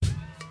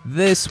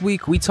This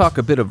week we talk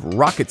a bit of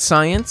rocket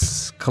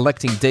science,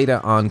 collecting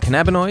data on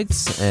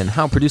cannabinoids, and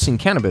how producing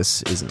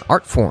cannabis is an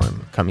art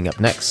form, coming up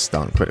next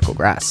on Critical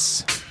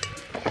Grass.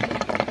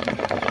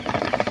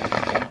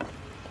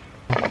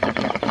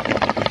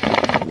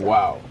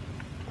 Wow.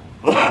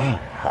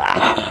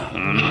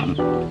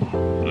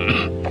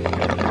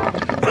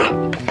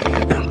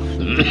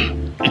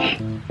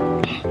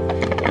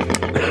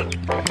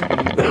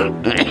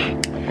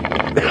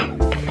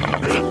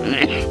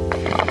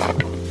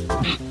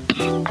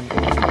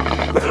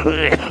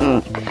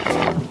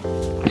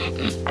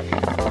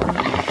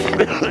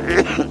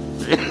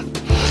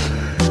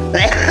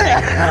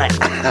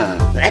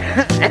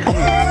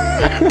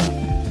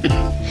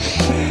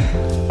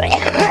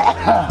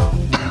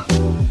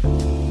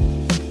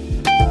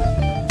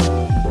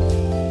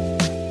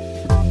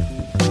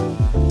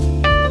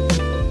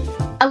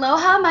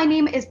 Aloha, my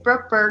name is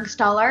Brooke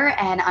Bergstaller,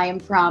 and I am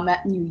from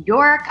New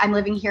York. I'm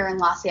living here in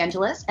Los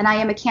Angeles, and I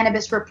am a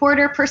cannabis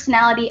reporter,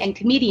 personality, and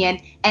comedian,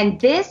 and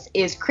this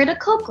is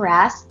Critical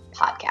Grass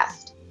Podcast.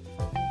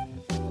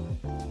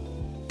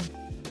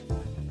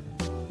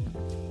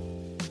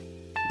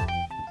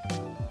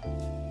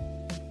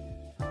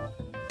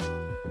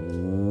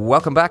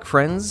 Welcome back,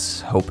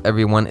 friends. Hope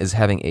everyone is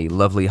having a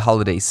lovely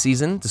holiday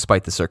season,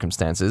 despite the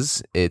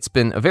circumstances. It's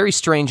been a very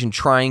strange and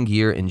trying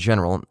year in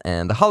general,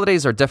 and the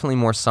holidays are definitely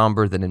more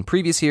somber than in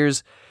previous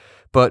years,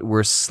 but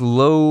we're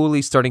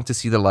slowly starting to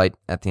see the light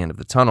at the end of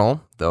the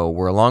tunnel, though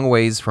we're a long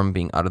ways from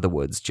being out of the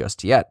woods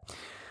just yet.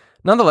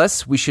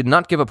 Nonetheless, we should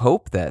not give up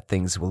hope that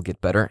things will get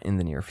better in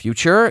the near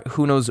future.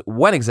 Who knows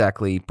when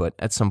exactly, but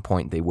at some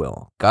point they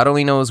will. God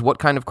only knows what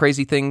kind of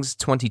crazy things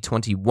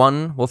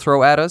 2021 will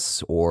throw at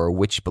us, or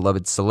which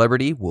beloved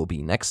celebrity will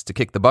be next to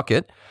kick the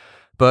bucket.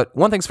 But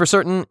one thing's for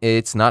certain,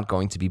 it's not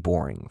going to be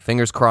boring.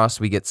 Fingers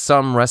crossed we get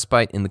some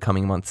respite in the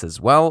coming months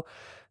as well.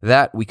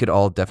 That we could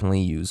all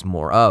definitely use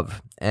more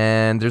of.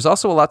 And there's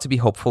also a lot to be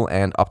hopeful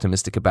and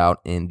optimistic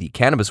about in the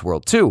cannabis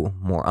world too.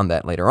 More on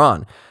that later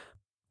on.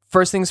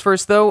 First things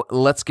first, though,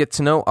 let's get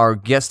to know our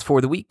guest for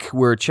the week.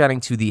 We're chatting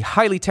to the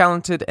highly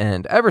talented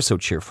and ever so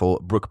cheerful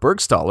Brooke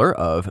Bergstaller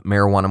of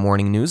Marijuana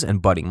Morning News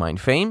and Budding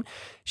Mind fame.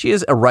 She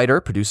is a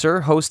writer,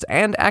 producer, host,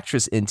 and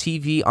actress in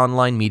TV,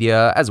 online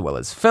media, as well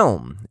as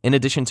film. In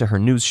addition to her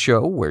news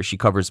show, where she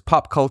covers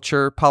pop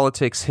culture,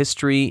 politics,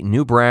 history,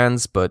 new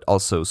brands, but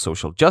also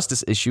social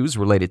justice issues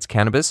related to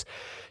cannabis,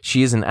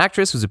 she is an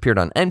actress who's appeared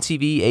on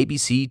MTV,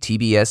 ABC,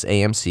 TBS,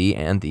 AMC,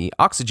 and the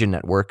Oxygen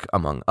Network,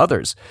 among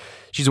others.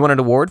 She's won an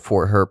award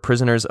for her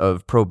Prisoners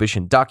of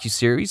Prohibition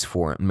docuseries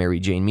for Mary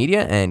Jane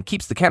Media and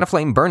keeps the can of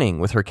flame burning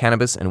with her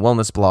cannabis and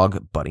wellness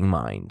blog, Budding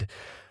Mind.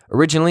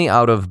 Originally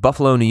out of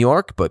Buffalo, New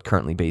York, but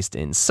currently based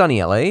in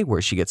sunny LA,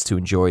 where she gets to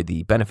enjoy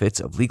the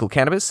benefits of legal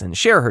cannabis and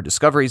share her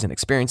discoveries and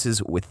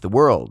experiences with the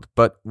world.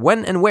 But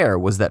when and where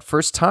was that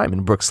first time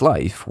in Brooke's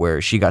life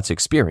where she got to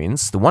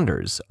experience the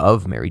wonders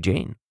of Mary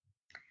Jane?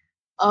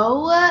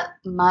 Oh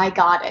my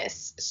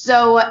goddess.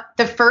 So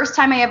the first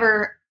time I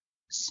ever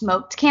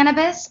smoked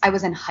cannabis, I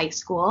was in high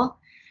school,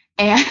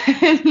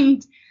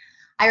 and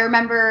I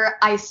remember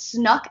I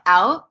snuck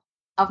out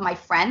of my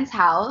friend's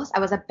house. I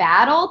was a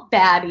bad old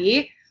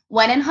baddie.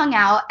 Went and hung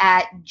out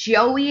at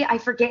Joey, I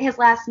forget his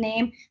last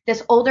name,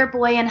 this older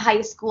boy in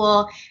high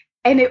school,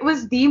 and it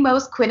was the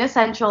most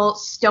quintessential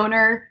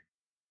stoner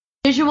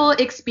visual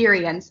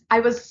experience. I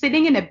was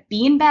sitting in a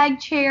beanbag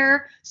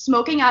chair,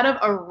 smoking out of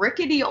a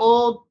rickety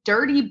old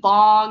dirty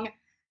bong.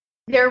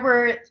 There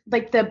were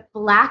like the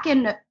black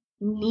and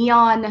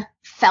neon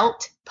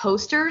felt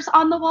posters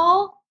on the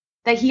wall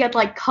that he had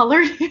like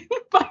colored in,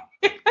 but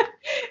it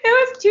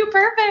was too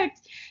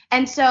perfect.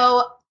 And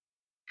so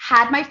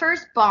had my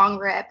first bong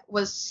rip,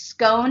 was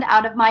sconed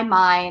out of my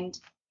mind.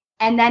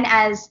 And then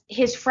as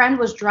his friend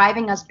was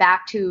driving us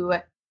back to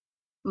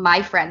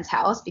my friend's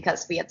house,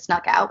 because we had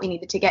snuck out, we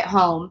needed to get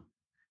home,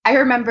 I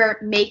remember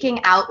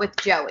making out with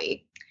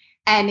Joey.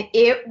 And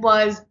it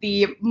was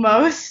the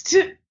most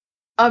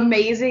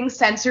amazing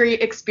sensory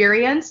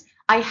experience.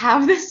 I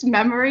have this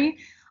memory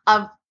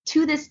of,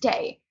 to this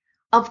day,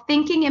 of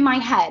thinking in my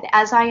head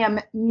as I am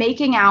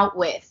making out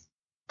with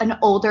an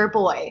older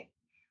boy,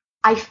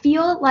 I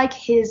feel like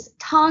his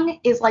tongue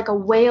is like a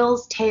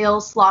whale's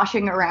tail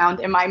sloshing around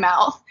in my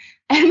mouth.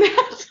 And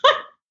that's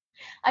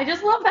I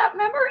just love that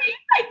memory.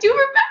 I do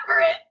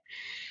remember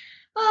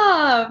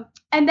it.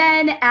 And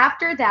then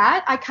after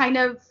that, I kind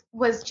of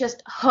was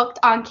just hooked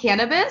on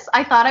cannabis.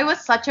 I thought I was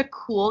such a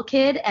cool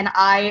kid, and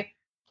I,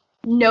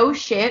 no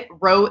shit,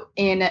 wrote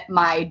in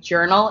my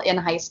journal in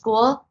high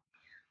school,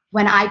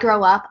 when I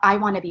grow up, I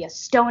want to be a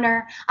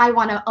stoner. I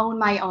want to own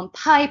my own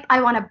pipe.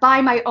 I want to buy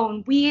my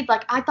own weed.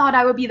 Like, I thought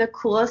I would be the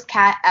coolest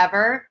cat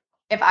ever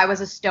if I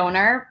was a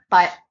stoner,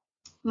 but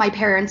my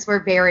parents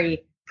were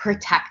very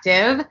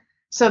protective.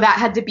 So that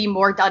had to be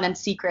more done in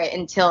secret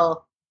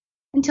until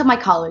my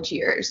college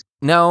years.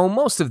 Now,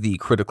 most of the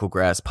Critical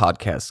Grass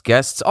podcast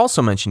guests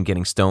also mention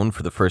getting stoned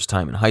for the first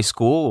time in high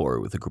school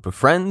or with a group of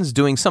friends,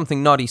 doing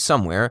something naughty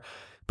somewhere.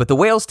 But the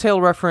whale's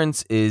tail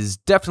reference is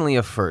definitely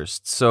a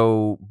first,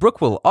 so Brooke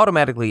will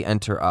automatically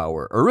enter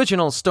our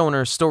Original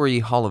Stoner Story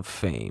Hall of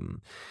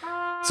Fame.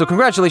 So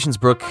congratulations,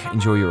 Brooke.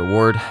 Enjoy your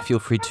award. Feel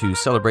free to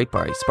celebrate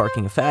by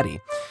sparking a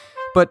fatty.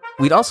 But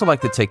we'd also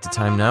like to take the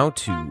time now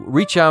to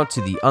reach out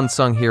to the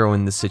unsung hero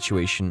in this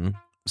situation,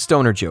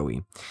 Stoner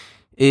Joey.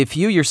 If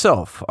you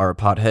yourself are a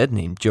pothead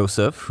named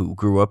Joseph who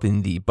grew up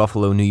in the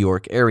Buffalo, New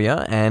York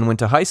area and went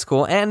to high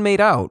school and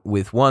made out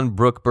with one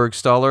Brooke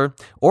Bergstaller,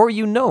 or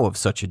you know of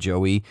such a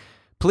Joey,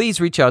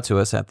 please reach out to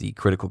us at the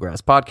Critical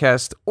Grass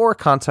Podcast or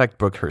contact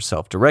Brooke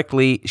herself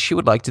directly. She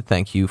would like to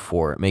thank you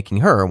for making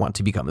her want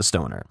to become a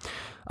stoner.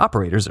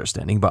 Operators are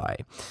standing by.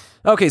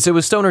 Okay, so it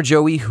was Stoner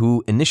Joey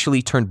who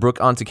initially turned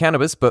Brooke onto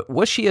cannabis, but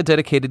was she a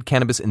dedicated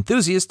cannabis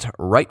enthusiast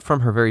right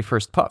from her very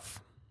first puff?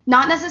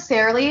 Not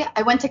necessarily.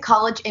 I went to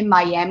college in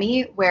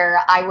Miami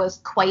where I was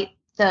quite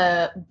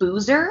the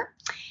boozer,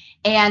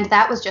 and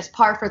that was just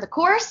par for the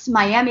course.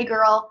 Miami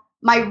girl.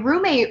 My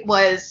roommate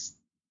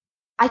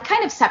I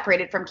kind of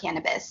separated from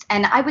cannabis,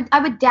 and I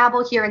would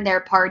dabble here and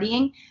there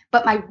partying,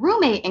 but my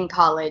roommate in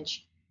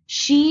college,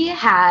 she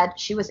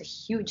was a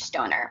huge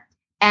stoner,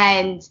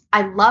 and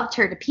I loved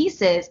her to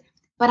pieces,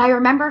 but I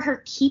remember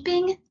her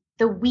keeping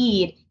the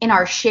weed in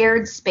our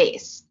shared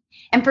space.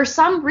 And for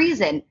some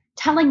reason,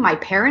 telling my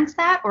parents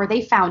that, or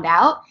they found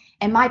out,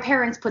 and my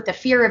parents put the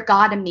fear of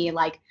God in me,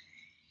 like,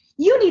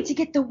 you need to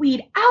get the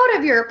weed out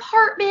of your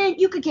apartment.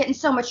 You could get in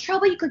so much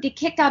trouble. You could get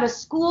kicked out of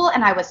school.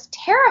 And I was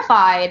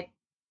terrified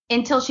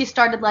until she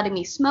started letting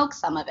me smoke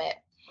some of it.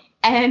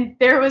 And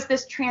there was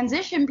this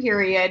transition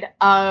period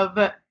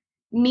of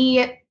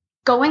me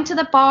going to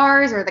the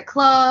bars or the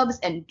clubs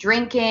and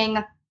drinking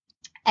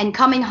and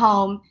coming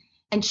home,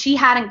 and she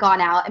hadn't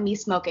gone out, and me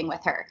smoking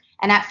with her.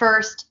 And at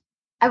first,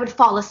 I would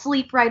fall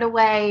asleep right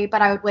away,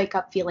 but I would wake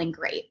up feeling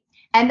great.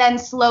 And then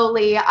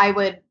slowly I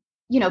would,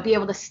 be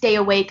able to stay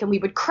awake, and we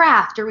would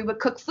craft or we would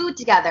cook food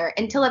together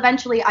until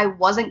eventually I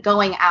wasn't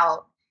going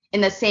out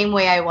in the same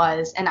way I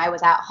was. And I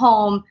was at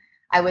home.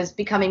 I was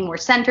becoming more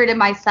centered in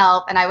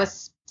myself, and I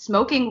was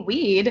smoking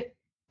weed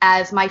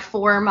as my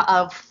form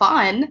of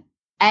fun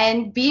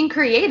and being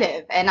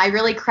creative. And I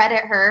really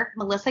credit her,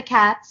 Melissa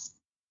Katz.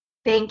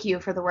 Thank you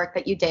for the work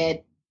that you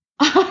did.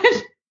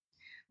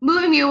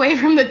 Moving me away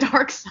from the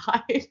dark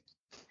side.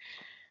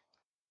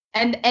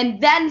 And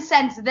then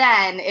since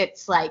then,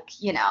 it's like,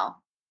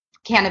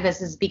 cannabis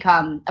has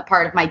become a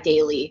part of my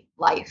daily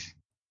life.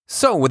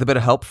 So, with a bit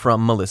of help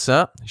from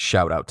Melissa,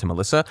 shout out to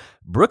Melissa,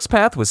 Brooke's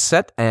path was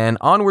set and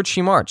onward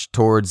she marched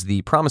towards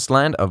the promised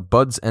land of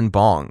buds and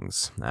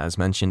bongs. As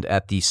mentioned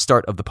at the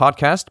start of the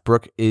podcast,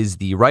 Brooke is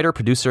the writer,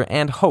 producer,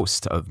 and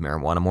host of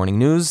Marijuana Morning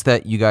News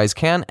that you guys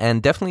can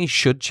and definitely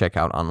should check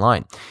out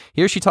online.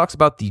 Here she talks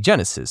about the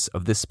genesis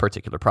of this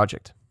particular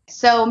project.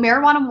 So,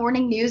 Marijuana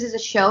Morning News is a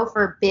show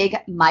for Big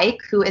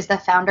Mike, who is the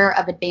founder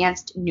of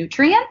Advanced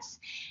Nutrients,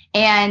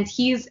 and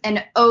he's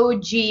an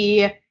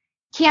OG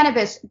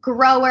cannabis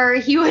grower.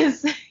 He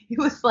was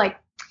like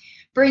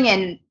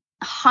bringing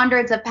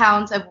hundreds of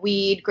pounds of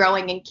weed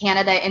growing in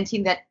Canada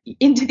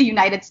into the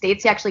United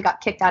States. He actually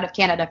got kicked out of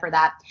Canada for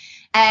that,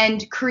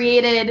 and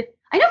created,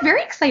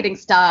 very exciting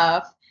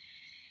stuff.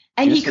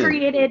 And he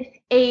created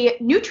a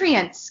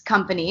nutrients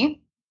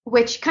company,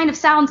 which kind of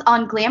sounds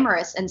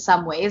unglamorous in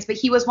some ways, but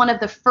he was one of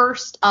the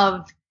first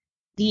of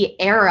the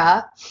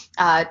era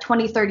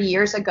 20, 30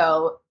 years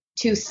ago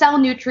to sell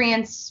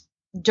nutrients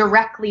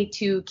directly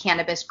to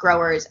cannabis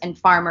growers and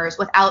farmers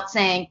without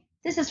saying,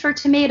 this is for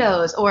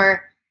tomatoes,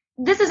 or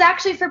this is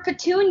actually for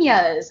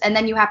petunias. And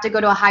then you have to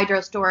go to a hydro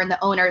store and the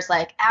owner's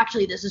like,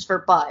 actually, this is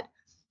for bud.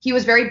 He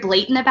was very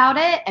blatant about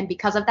it, and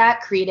because of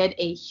that, created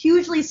a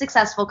hugely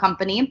successful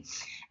company.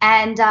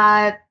 And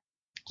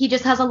he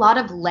just has a lot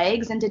of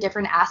legs into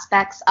different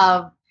aspects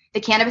of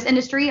the cannabis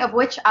industry, of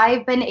which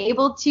I've been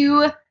able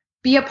to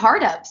be a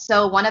part of.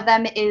 So one of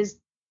them is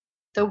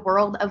the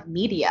world of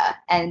media,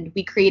 and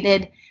we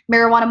created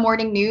Marijuana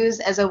Morning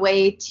News as a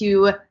way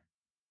to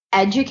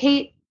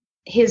educate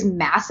his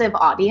massive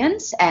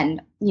audience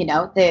and,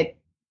 the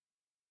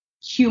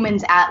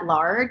humans at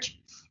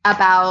large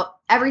about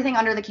everything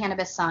under the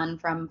cannabis sun,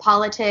 from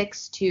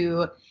politics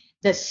to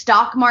the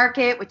stock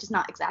market, which is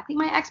not exactly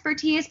my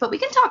expertise, but we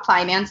can talk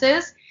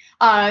finances,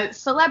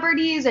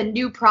 celebrities and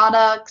new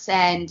products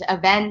and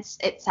events,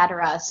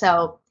 etc.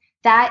 So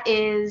that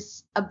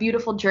is a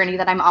beautiful journey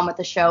that I'm on with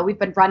the show. We've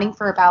been running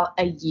for about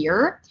a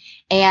year,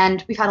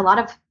 and we've had a lot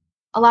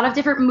of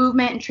different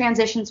movement and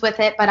transitions with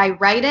it, but I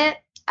write it,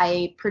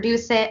 I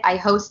produce it, I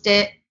host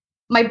it.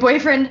 My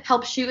boyfriend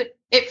helps shoot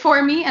it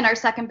for me in our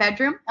second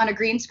bedroom on a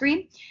green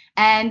screen,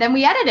 and then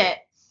we edit it.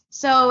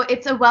 So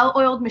it's a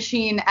well-oiled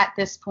machine at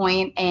this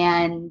point,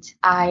 and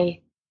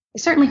I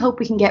certainly hope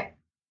we can get,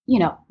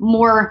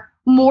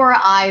 more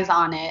eyes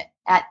on it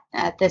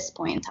at this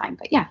point in time.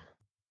 But yeah.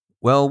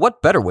 Well,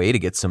 what better way to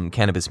get some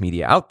cannabis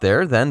media out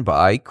there than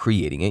by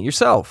creating it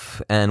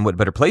yourself? And what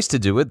better place to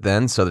do it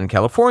than Southern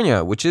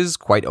California, which is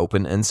quite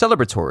open and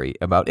celebratory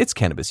about its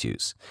cannabis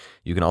use.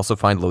 You can also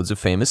find loads of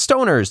famous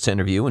stoners to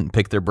interview and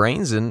pick their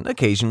brains and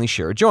occasionally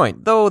share a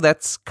joint, though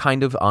that's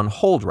kind of on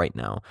hold right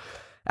now.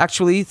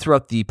 Actually,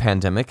 throughout the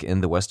pandemic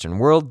in the Western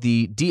world,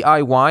 the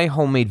DIY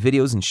homemade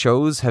videos and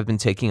shows have been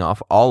taking off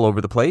all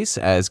over the place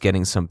as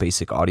getting some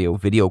basic audio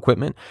video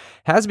equipment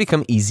has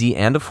become easy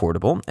and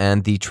affordable,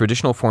 and the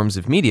traditional forms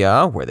of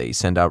media, where they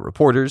send out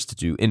reporters to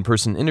do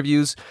in-person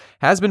interviews,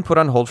 has been put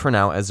on hold for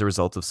now as a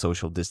result of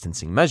social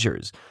distancing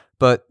measures.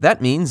 But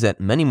that means that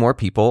many more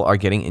people are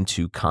getting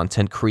into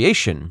content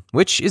creation,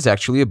 which is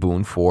actually a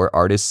boon for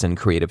artists and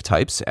creative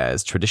types,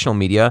 as traditional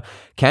media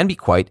can be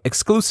quite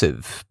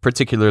exclusive,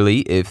 particularly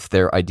if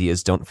their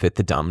ideas don't fit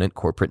the dominant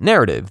corporate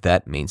narrative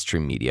that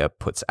mainstream media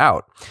puts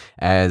out.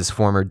 As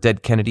former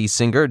Dead Kennedy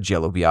singer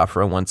Jello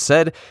Biafra once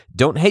said,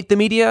 "Don't hate the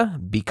media,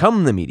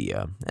 become the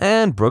media."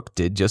 And Brooke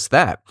did just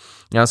that.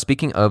 Now,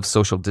 speaking of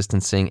social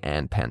distancing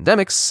and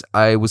pandemics,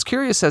 I was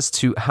curious as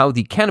to how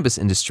the cannabis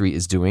industry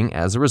is doing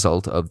as a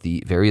result of the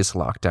various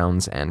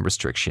lockdowns and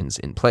restrictions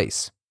in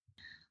place.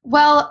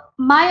 Well,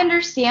 my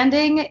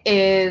understanding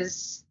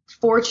is,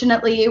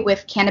 fortunately,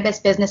 with cannabis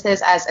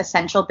businesses as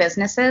essential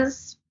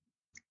businesses,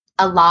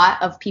 a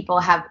lot of people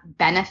have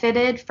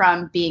benefited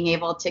from being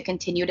able to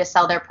continue to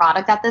sell their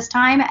product at this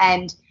time.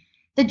 And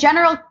the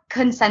general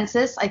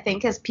consensus, I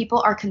think, is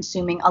people are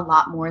consuming a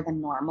lot more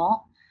than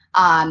normal.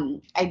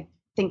 I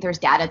think there's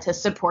data to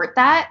support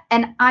that.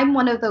 And I'm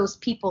one of those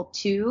people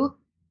too,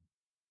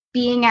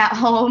 being at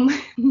home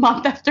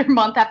month after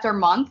month after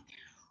month,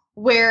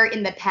 where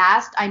in the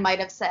past I might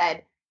have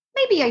said,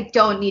 maybe I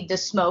don't need to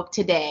smoke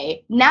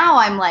today. Now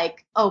I'm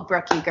like, oh,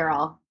 Brookie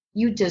girl,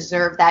 you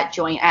deserve that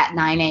joint at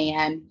 9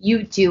 a.m.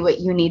 You do what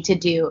you need to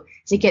do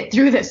to get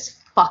through this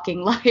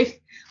fucking life.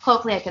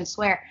 Hopefully I can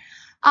swear.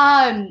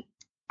 I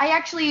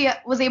actually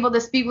was able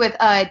to speak with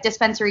a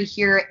dispensary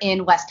here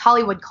in West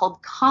Hollywood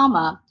called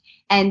Kama,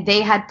 and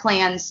they had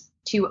plans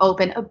to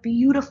open a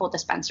beautiful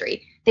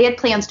dispensary. They had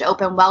plans to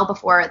open well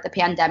before the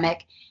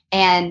pandemic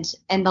and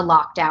the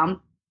lockdown.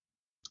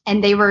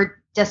 And they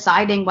were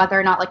deciding whether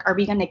or not, like, are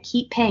we going to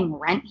keep paying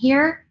rent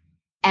here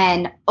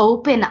and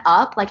open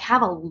up, like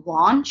have a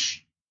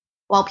launch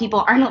while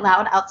people aren't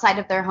allowed outside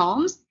of their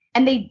homes?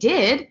 And they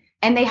did.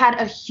 And they had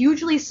a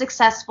hugely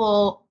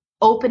successful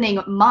opening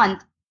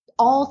month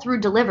all through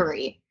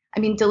delivery. I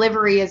mean,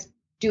 delivery is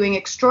doing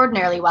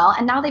extraordinarily well.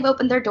 And now they've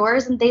opened their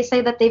doors and they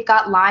say that they've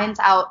got lines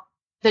out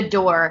the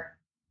door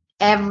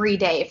every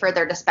day for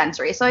their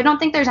dispensary. So I don't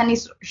think there's any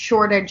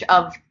shortage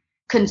of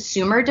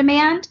consumer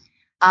demand.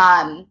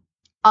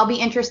 I'll be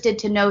interested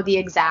to know the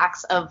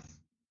exacts of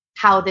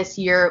how this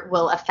year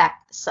will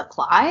affect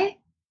supply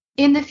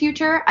in the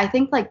future. I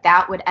think like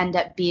that would end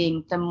up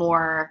being the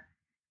more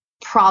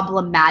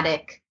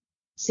problematic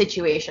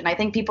situation. I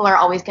think people are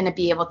always going to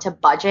be able to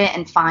budget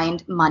and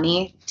find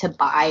money to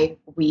buy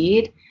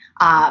weed.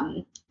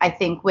 I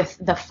think with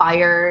the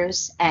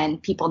fires and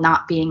people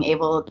not being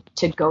able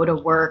to go to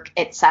work,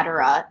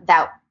 etc.,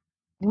 that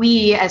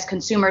we as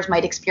consumers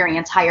might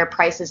experience higher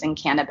prices in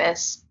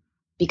cannabis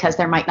because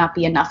there might not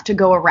be enough to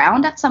go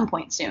around at some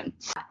point soon.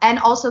 And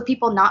also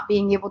people not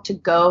being able to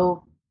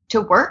go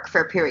to work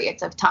for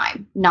periods of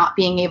time, not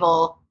being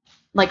able,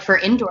 like for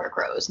indoor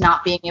grows,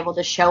 not being able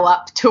to show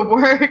up to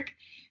work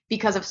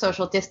because of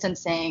social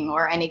distancing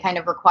or any kind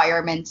of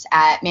requirements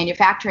at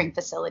manufacturing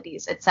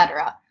facilities,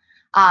 etc.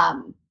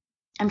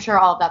 I'm sure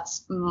all of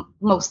that's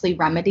mostly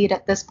remedied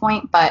at this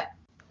point, but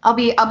I'll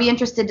be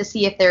interested to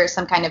see if there's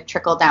some kind of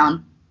trickle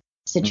down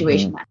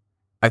situation. Mm-hmm.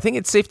 I think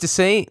it's safe to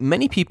say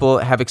many people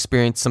have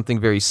experienced something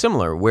very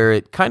similar, where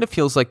it kind of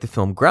feels like the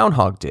film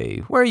Groundhog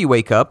Day, where you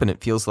wake up and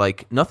it feels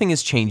like nothing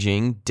is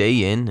changing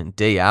day in and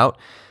day out.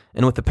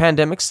 And with the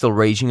pandemic still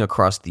raging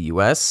across the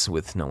US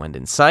with no end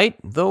in sight,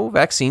 though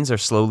vaccines are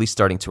slowly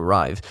starting to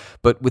arrive,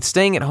 but with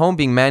staying at home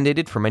being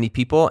mandated for many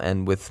people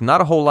and with not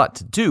a whole lot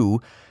to do,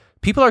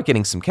 people are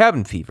getting some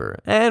cabin fever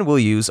and will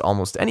use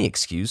almost any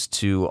excuse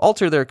to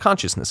alter their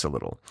consciousness a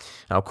little.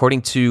 Now,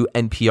 according to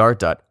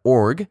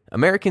NPR.org,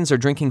 Americans are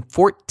drinking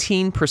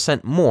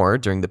 14% more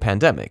during the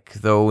pandemic,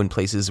 though in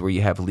places where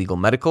you have legal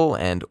medical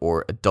and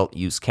or adult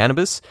use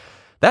cannabis,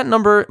 that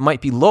number might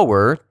be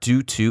lower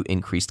due to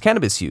increased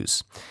cannabis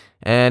use.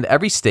 And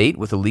every state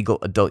with a legal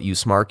adult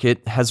use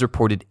market has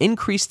reported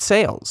increased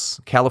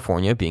sales,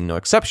 California being no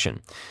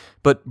exception.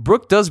 But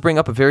Brooke does bring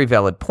up a very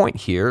valid point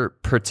here,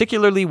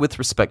 particularly with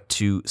respect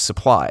to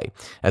supply.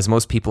 As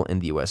most people in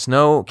the US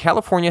know,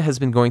 California has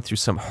been going through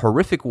some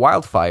horrific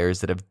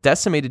wildfires that have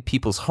decimated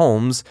people's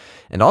homes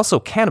and also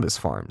cannabis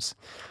farms.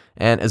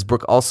 And as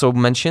Brooke also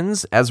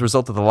mentions, as a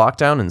result of the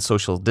lockdown and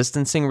social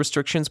distancing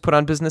restrictions put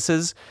on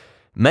businesses,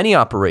 many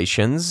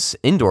operations,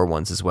 indoor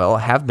ones as well,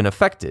 have been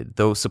affected,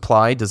 though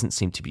supply doesn't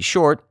seem to be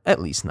short, at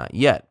least not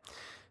yet.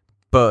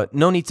 But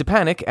no need to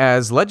panic,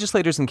 as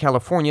legislators in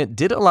California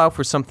did allow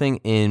for something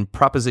in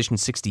Proposition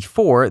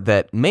 64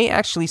 that may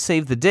actually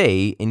save the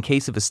day in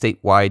case of a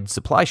statewide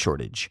supply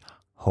shortage: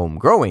 home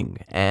growing,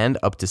 and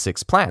up to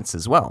 6 plants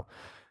as well.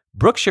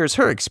 Brooke shares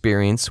her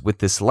experience with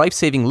this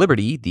life-saving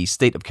liberty the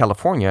state of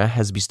California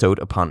has bestowed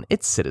upon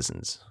its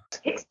citizens.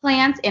 6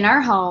 plants in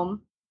our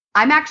home.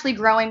 I'm actually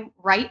growing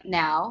right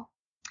now.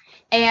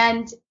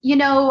 And,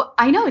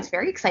 I know it's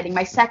very exciting.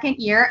 My second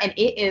year, and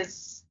it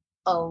is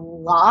a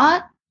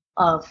lot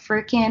of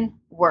freaking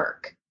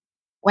work.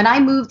 When I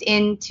moved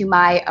into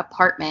my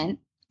apartment,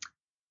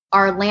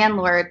 our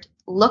landlord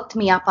looked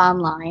me up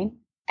online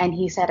and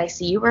he said, I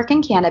see you work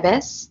in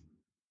cannabis.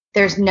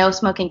 There's no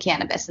smoking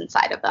cannabis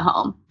inside of the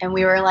home. And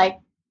we were like,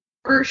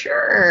 for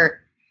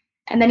sure.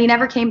 And then he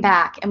never came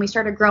back. And we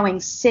started growing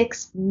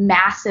 6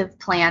 massive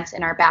plants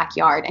in our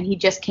backyard. And he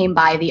just came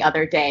by the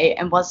other day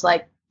and was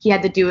like, he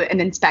had to do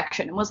an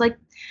inspection and was like,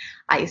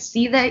 I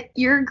see that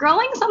you're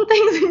growing some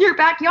things in your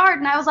backyard.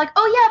 And I was like,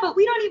 oh, yeah, but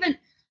we don't even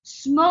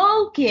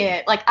smoke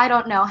it. Like, I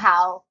don't know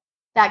how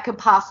that could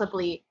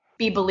possibly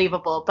be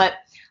believable. But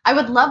I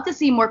would love to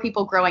see more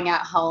people growing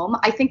at home.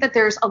 I think that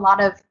there's a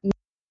lot of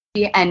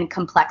and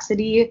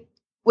complexity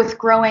with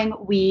growing.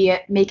 We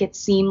make it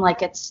seem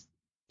like it's,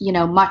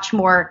 much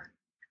more.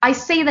 I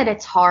say that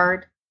it's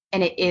hard,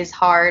 and it is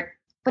hard,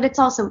 but it's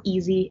also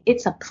easy.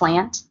 It's a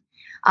plant.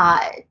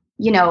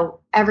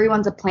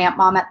 Everyone's a plant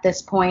mom at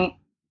this point.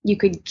 You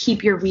could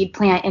keep your weed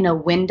plant in a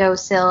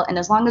windowsill, and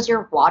as long as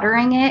you're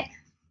watering it,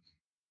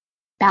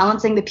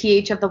 balancing the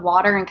pH of the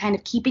water and kind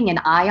of keeping an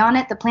eye on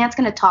it, the plant's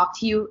going to talk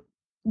to you.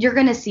 You're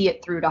going to see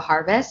it through to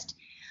harvest.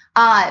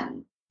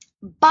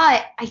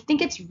 But I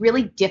think it's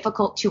really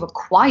difficult to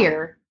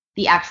acquire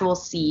the actual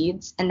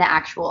seeds and the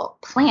actual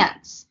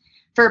plants.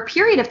 For a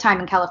period of time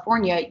in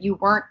California, you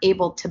weren't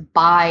able to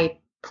buy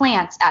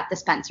plants at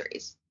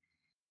dispensaries.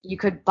 You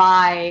could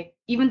buy,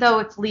 even though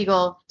it's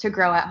legal to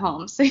grow at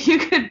home, so you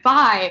could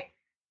buy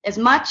as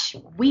much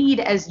weed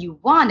as you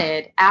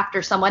wanted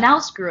after someone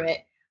else grew it,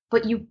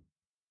 but you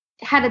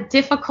had a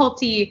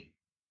difficulty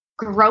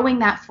growing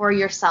that for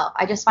yourself.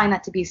 I just find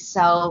that to be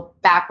so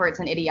backwards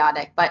and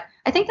idiotic. But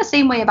I think the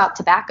same way about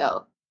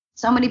tobacco.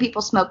 So many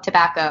people smoke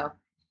tobacco,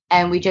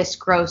 and we just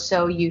grow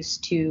so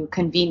used to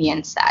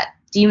convenience that.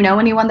 Do you know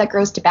anyone that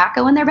grows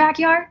tobacco in their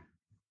backyard?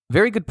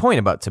 Very good point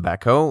about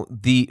tobacco.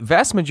 The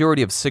vast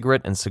majority of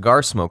cigarette and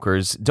cigar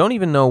smokers don't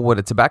even know what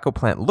a tobacco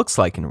plant looks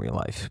like in real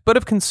life, but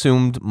have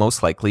consumed,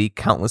 most likely,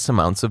 countless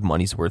amounts of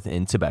money's worth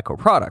in tobacco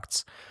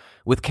products.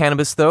 With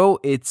cannabis, though,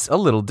 it's a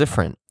little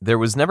different. There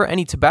was never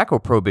any tobacco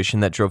prohibition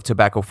that drove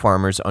tobacco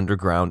farmers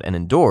underground and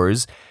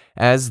indoors,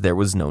 as there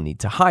was no need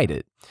to hide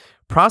it.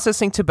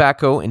 Processing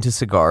tobacco into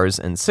cigars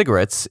and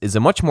cigarettes is a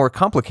much more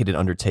complicated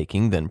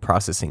undertaking than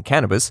processing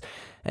cannabis,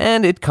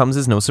 and it comes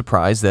as no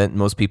surprise that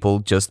most people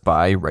just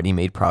buy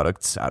ready-made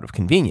products out of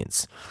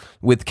convenience.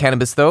 With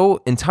cannabis,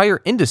 though,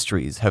 entire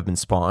industries have been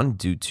spawned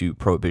due to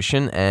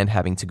prohibition and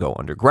having to go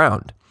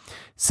underground.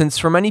 Since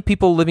for many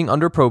people living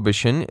under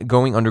prohibition,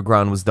 going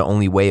underground was the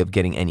only way of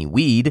getting any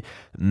weed,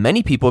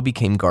 many people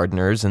became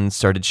gardeners and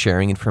started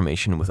sharing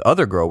information with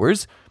other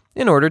growers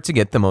in order to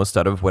get the most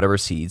out of whatever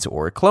seeds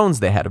or clones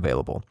they had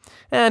available.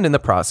 And in the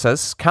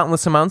process,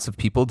 countless amounts of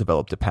people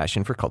developed a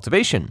passion for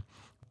cultivation.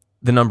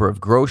 The number of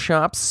grow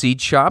shops,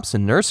 seed shops,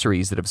 and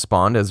nurseries that have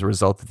spawned as a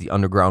result of the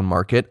underground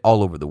market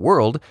all over the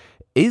world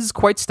is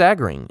quite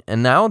staggering,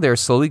 and now they're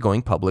slowly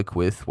going public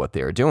with what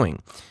they are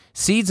doing.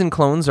 Seeds and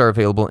clones are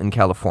available in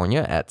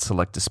California at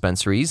select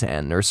dispensaries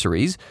and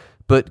nurseries,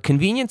 but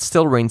convenience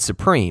still reigns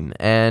supreme,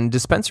 and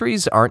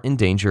dispensaries aren't in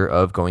danger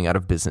of going out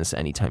of business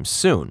anytime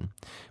soon.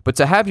 But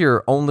to have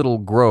your own little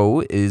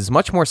grow is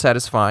much more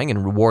satisfying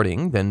and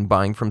rewarding than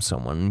buying from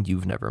someone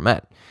you've never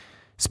met.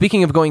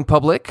 Speaking of going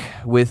public,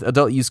 with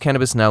adult use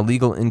cannabis now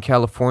legal in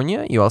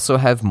California, you also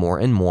have more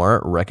and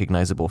more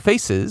recognizable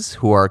faces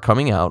who are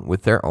coming out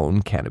with their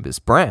own cannabis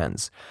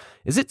brands.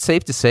 Is it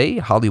safe to say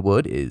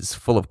Hollywood is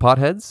full of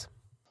potheads?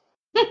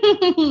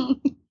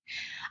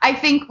 I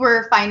think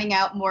we're finding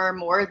out more and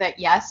more that,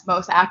 yes,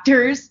 most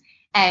actors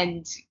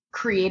and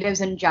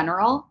creatives in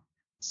general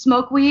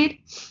smoke weed.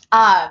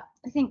 I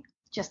think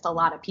just a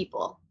lot of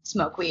people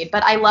smoke weed,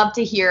 but I love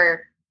to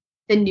hear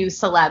the new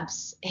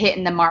celebs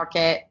hitting the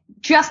market.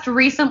 Just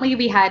recently,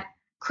 we had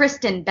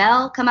Kristen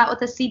Bell come out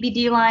with a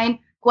CBD line,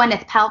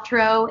 Gwyneth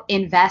Paltrow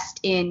invest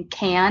in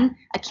Cann,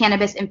 a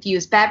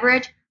cannabis-infused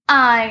beverage.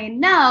 I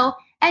know.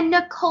 And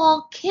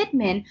Nicole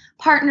Kidman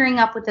partnering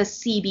up with a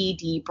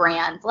CBD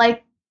brand.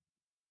 Like,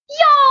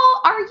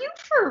 y'all, are you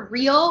for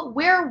real?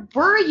 Where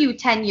were you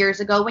 10 years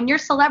ago when your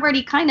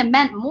celebrity kind of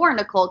meant more,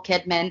 Nicole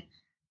Kidman?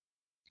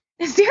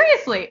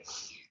 Seriously.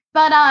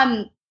 But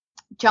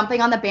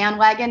jumping on the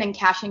bandwagon and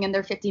cashing in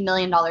their $50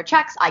 million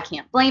checks, I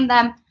can't blame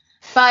them.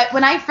 But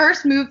when I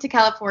first moved to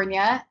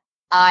California,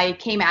 I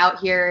came out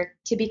here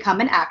to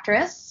become an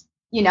actress.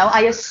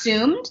 I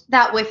assumed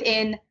that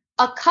within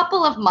a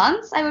couple of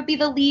months, I would be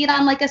the lead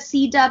on like a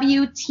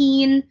CW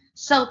teen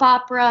soap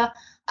opera.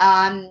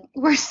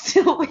 We're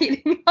still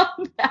waiting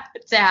on that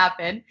to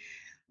happen.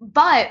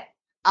 But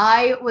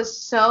I was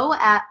so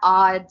at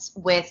odds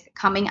with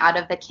coming out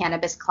of the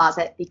cannabis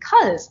closet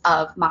because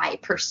of my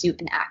pursuit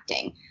in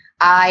acting.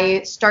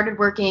 I started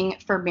working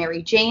for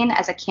Mary Jane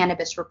as a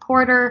cannabis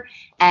reporter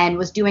and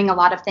was doing a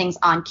lot of things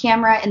on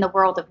camera in the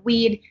world of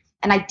weed.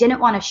 And I didn't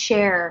want to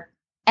share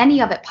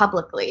any of it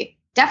publicly,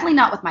 definitely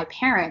not with my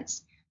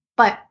parents.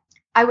 But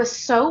I was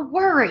so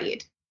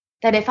worried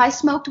that if I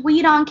smoked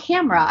weed on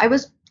camera, I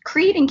was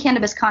creating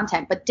cannabis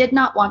content, but did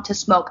not want to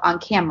smoke on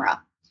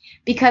camera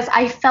because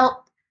I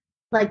felt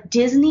like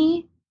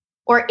Disney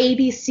or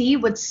ABC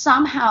would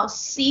somehow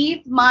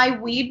see my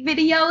weed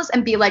videos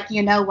and be like,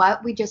 you know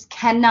what? We just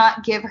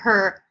cannot give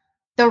her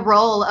the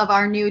role of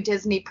our new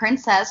Disney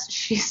princess.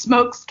 She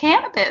smokes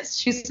cannabis.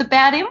 She's a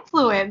bad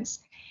influence.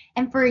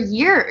 And for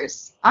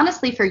years,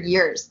 honestly, for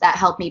years, that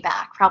held me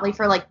back. Probably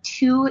for like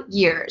 2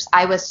 years,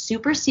 I was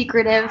super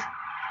secretive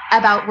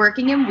about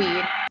working in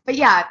weed. But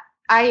yeah,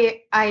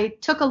 I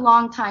took a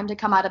long time to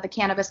come out of the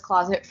cannabis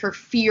closet for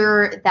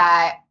fear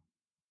that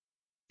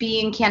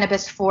being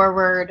cannabis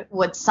forward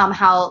would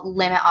somehow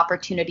limit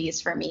opportunities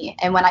for me.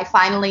 And when I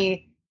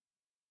finally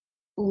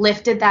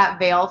lifted that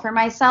veil for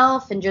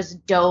myself and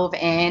just dove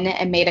in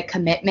and made a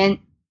commitment,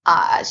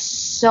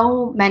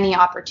 so many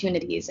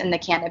opportunities in the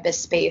cannabis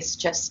space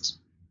just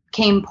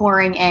came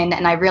pouring in.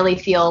 And I really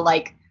feel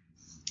like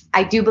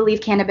I do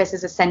believe cannabis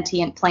is a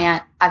sentient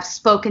plant. I've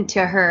spoken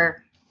to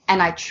her,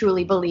 and I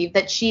truly believe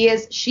that she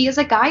is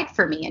a guide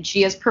for me, and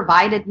she has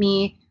provided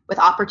me with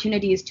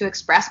opportunities to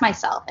express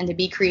myself and to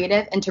be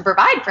creative and to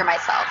provide for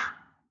myself.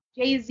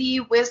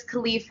 Jay-Z, Wiz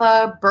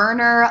Khalifa,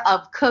 burner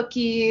of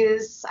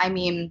cookies. I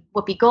mean,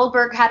 Whoopi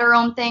Goldberg had her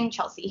own thing,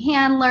 Chelsea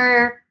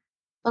Handler.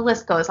 The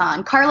list goes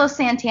on. Carlos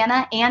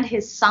Santana and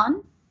his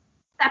son,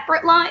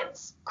 separate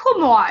lines?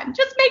 Come on,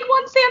 just make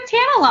one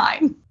Santana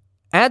line.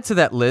 Add to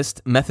that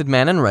list Method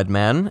Man and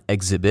Redman,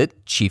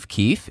 Exhibit, Chief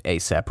Keef,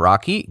 A$AP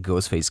Rocky,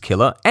 Ghostface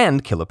Killah,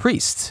 and Killah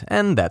Priest.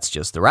 And that's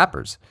just the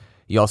rappers.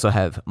 You also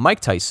have Mike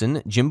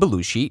Tyson, Jim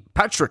Belushi,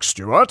 Patrick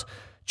Stewart,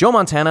 Joe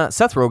Montana,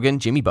 Seth Rogen,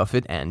 Jimmy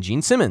Buffett, and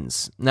Gene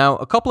Simmons. Now,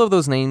 a couple of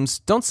those names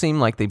don't seem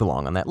like they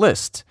belong on that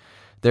list.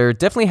 There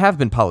definitely have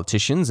been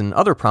politicians and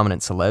other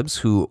prominent celebs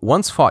who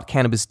once fought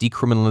cannabis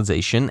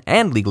decriminalization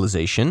and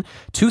legalization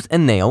tooth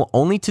and nail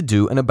only to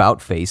do an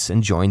about-face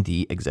and join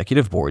the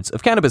executive boards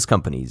of cannabis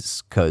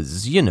companies.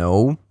 'Cause,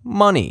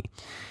 money.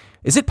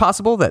 Is it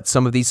possible that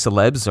some of these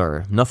celebs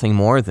are nothing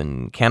more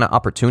than canna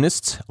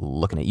opportunists,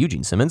 looking at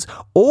Eugene Simmons,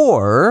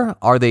 or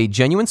are they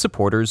genuine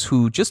supporters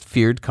who just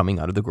feared coming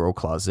out of the grow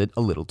closet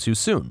a little too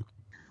soon?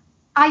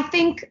 I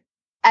think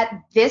at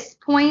this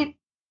point,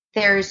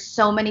 there's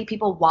so many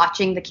people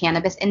watching the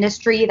cannabis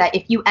industry that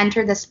if you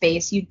enter the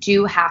space, you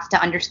do have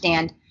to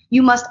understand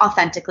you must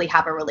authentically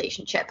have a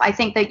relationship. I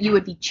think that you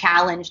would be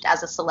challenged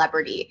as a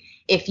celebrity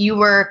if you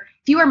were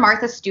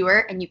Martha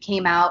Stewart and you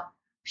came out,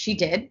 she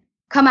did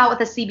come out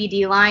with a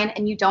CBD line,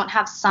 and you don't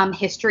have some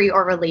history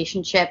or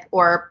relationship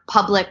or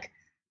public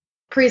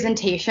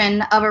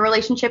presentation of a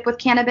relationship with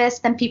cannabis,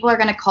 then people are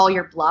going to call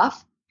your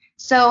bluff.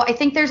 So I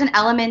think there's an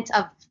element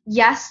of,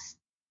 yes,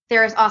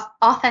 there is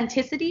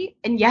authenticity,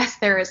 and yes,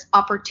 there is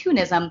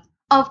opportunism,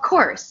 of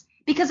course.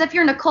 Because if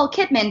you're Nicole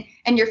Kidman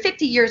and you're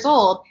 50 years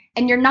old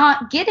and you're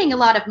not getting a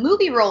lot of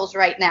movie roles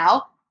right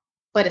now,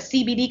 but a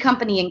CBD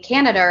company in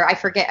Canada, or I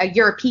forget, a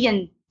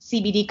European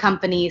CBD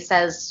company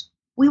says,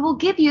 we will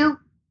give you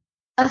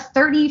a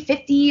 $30,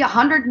 $50,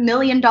 $100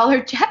 million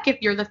check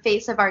if you're the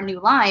face of our new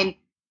line.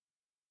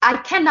 I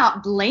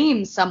cannot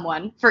blame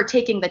someone for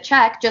taking the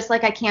check, just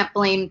like I can't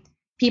blame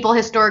people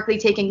historically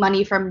taking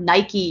money from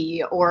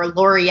Nike or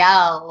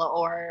L'Oreal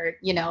or,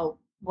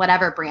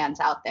 whatever brands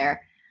out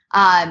there.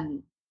 I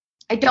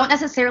don't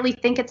necessarily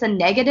think it's a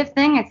negative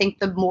thing. I think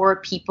the more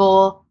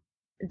people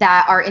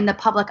that are in the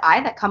public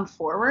eye that come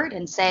forward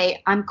and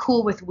say, I'm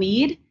cool with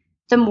weed,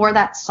 the more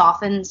that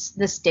softens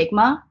the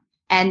stigma,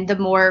 and the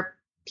more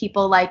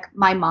people like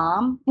my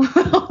mom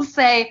will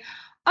say,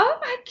 oh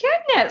my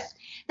goodness,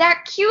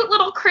 that cute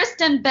little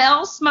Kristen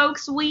Bell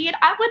smokes weed.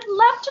 I would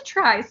love to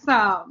try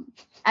some.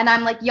 And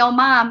I'm like, yo,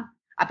 mom,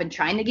 I've been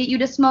trying to get you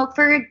to smoke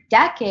for a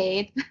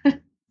decade.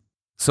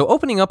 So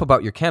opening up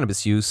about your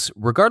cannabis use,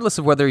 regardless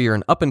of whether you're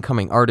an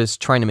up-and-coming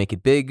artist trying to make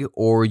it big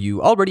or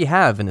you already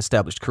have an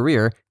established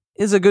career,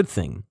 is a good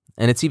thing.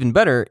 And it's even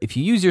better if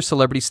you use your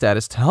celebrity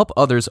status to help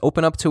others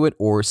open up to it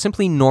or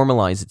simply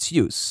normalize its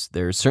use.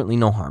 There's certainly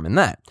no harm in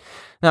that.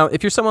 Now,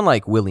 if you're someone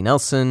like Willie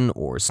Nelson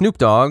or Snoop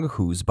Dogg,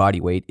 whose body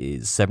weight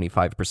is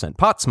 75%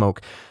 pot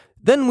smoke,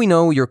 then we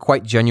know you're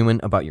quite genuine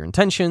about your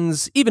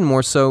intentions, even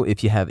more so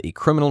if you have a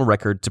criminal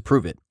record to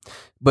prove it.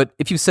 But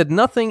if you've said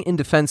nothing in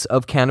defense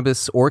of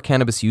cannabis or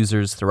cannabis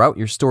users throughout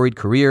your storied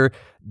career,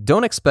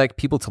 don't expect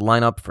people to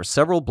line up for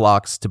several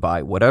blocks to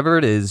buy whatever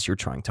it is you're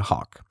trying to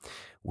hawk.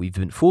 We've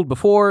been fooled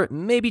before,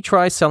 maybe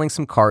try selling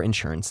some car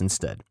insurance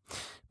instead.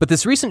 But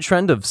this recent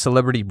trend of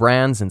celebrity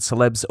brands and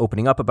celebs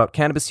opening up about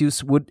cannabis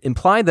use would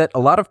imply that a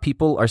lot of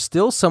people are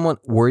still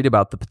somewhat worried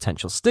about the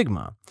potential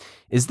stigma.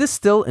 Is this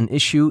still an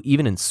issue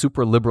even in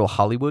super liberal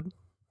Hollywood?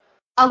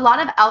 A lot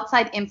of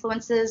outside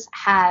influences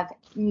have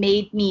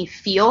made me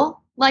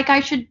feel like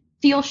I should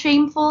feel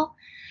shameful.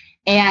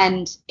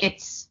 And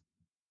it's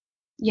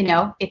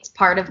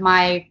part of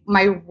my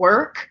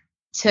work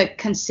to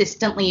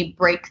consistently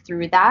break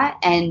through that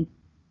and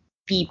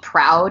be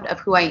proud of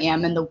who I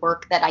am and the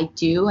work that I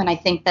do. And I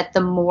think that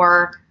the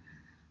more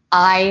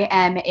I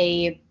am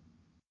I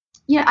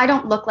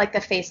don't look like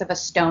the face of a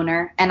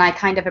stoner, and I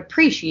kind of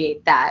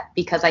appreciate that,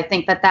 because I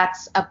think that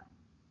that's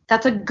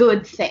a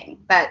good thing,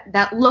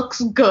 that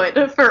looks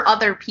good for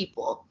other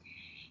people.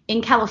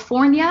 In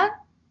California,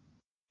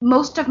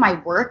 most of my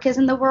work is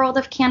in the world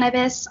of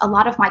cannabis. A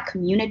lot of my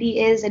community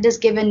is. It has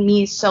given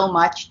me so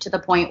much to the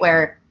point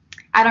where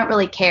I don't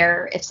really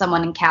care if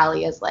someone in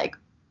Cali is like,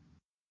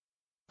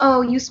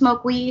 oh, you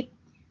smoke weed?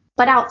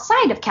 But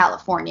outside of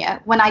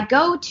California, when I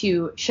go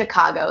to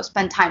Chicago,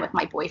 spend time with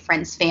my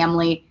boyfriend's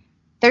family,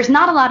 there's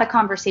not a lot of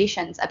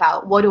conversations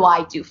about what do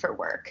I do for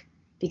work,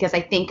 because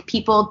I think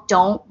people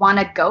don't want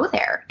to go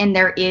there. And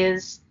there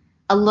is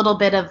a little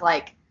bit of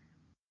like,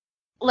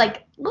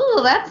 ooh,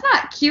 that's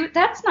not cute.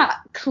 That's not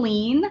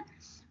clean.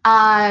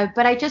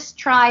 But I just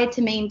try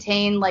to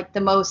maintain like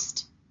the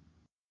most,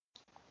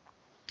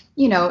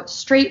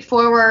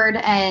 straightforward,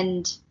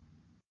 and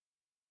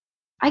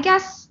I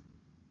guess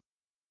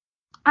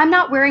I'm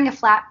not wearing a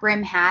flat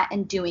brim hat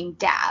and doing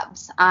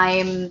dabs.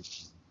 I'm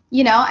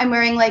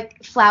wearing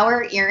like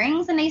flower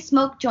earrings, and I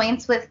smoke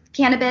joints with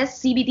cannabis,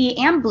 CBD,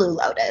 and Blue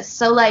Lotus.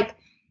 So like,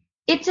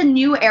 it's a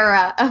new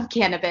era of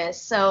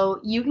cannabis. So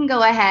you can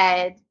go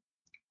ahead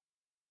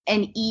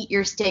and eat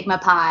your stigma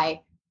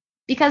pie,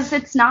 because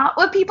it's not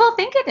what people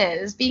think it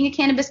is. Being a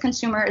cannabis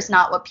consumer is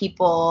not what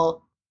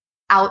people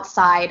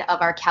outside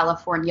of our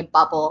California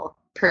bubble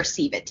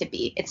perceive it to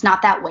be. It's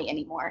not that way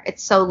anymore.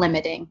 It's so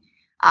limiting.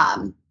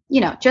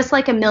 Just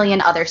like a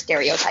million other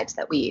stereotypes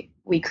that we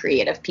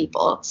create of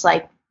people. It's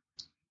like,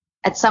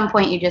 at some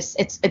point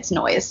it's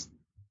noise.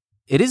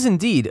 It is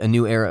indeed a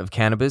new era of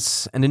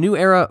cannabis, and a new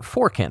era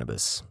for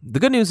cannabis. The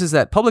good news is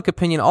that public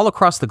opinion all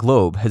across the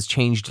globe has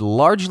changed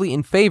largely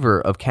in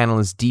favor of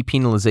cannabis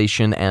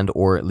depenalization and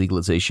or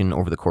legalization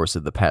over the course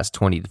of the past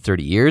 20 to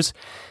 30 years.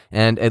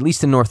 And at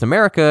least in North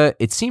America,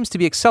 it seems to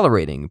be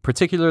accelerating,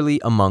 particularly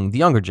among the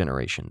younger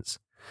generations.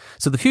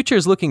 So the future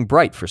is looking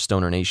bright for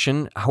Stoner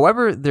Nation.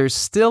 However, there's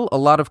still a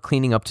lot of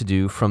cleaning up to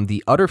do from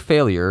the utter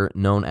failure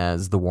known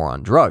as the war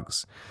on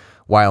drugs.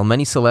 While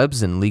many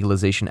celebs and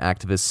legalization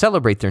activists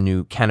celebrate their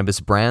new cannabis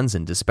brands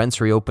and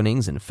dispensary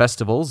openings and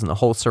festivals and the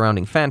whole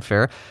surrounding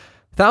fanfare,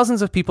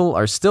 thousands of people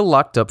are still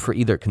locked up for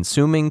either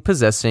consuming,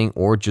 possessing,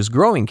 or just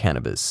growing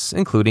cannabis,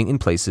 including in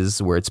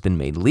places where it's been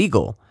made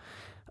legal.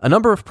 A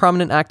number of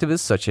prominent activists,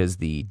 such as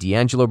the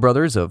D'Angelo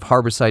brothers of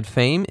Harborside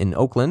fame in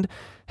Oakland,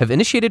 have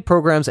initiated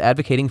programs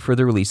advocating for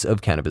the release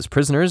of cannabis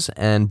prisoners,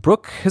 and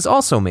Brooke has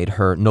also made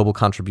her noble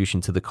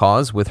contribution to the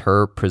cause with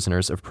her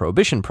Prisoners of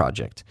Prohibition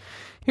project.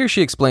 Here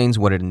she explains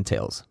what it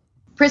entails.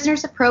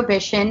 Prisoners of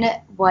Prohibition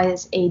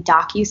was a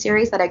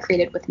docu-series that I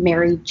created with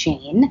Mary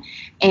Jane,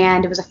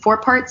 and it was a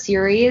 4-part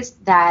series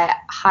that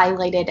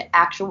highlighted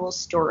actual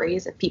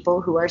stories of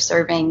people who are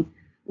serving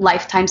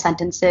lifetime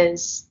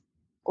sentences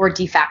or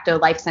de facto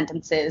life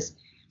sentences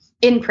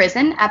in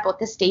prison at both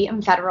the state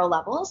and federal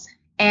levels.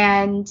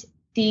 And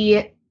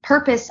the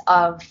purpose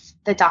of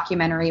the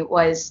documentary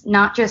was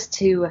not just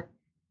to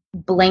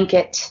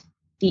blanket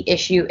the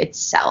issue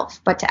itself,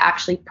 but to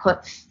actually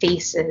put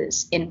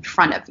faces in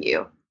front of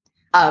you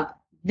of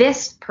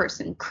this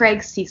person,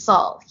 Craig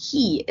Cesal.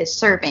 He is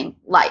serving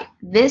life.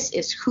 This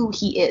is who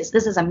he is.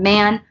 This is a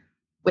man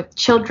with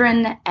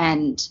children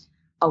and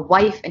a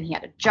wife, and he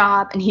had a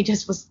job, and he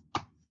just was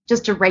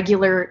just a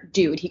regular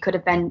dude. He could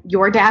have been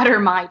your dad or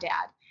my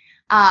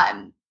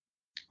dad.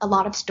 A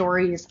lot of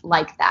stories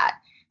like that.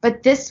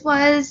 But this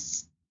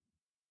was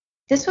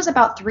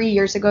about 3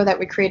 years ago that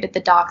we created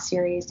the doc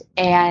series,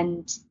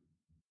 and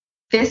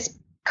this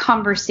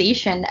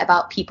conversation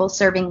about people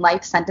serving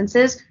life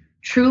sentences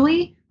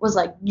truly was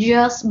like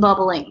just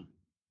bubbling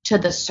to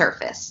the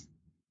surface.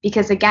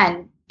 Because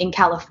again, in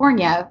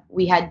California,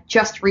 we had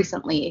just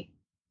recently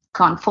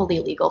gone fully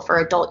legal for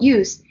adult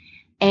use.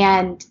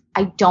 And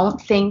I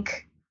don't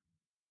think,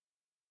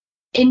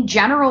 in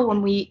general,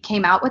 when we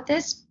came out with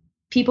this,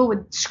 people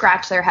would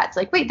scratch their heads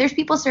like, wait, there's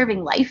people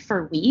serving life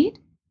for weed?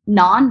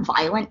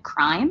 Non-violent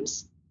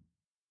crimes?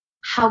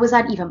 How is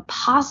that even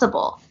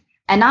possible?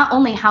 And not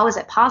only how is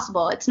it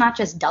possible, it's not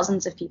just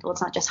dozens of people,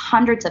 it's not just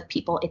hundreds of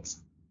people,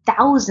 it's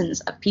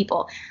thousands of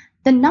people.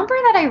 The number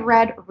that I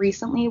read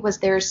recently was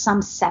there's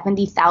some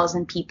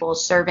 70,000 people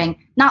serving,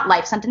 not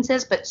life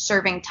sentences, but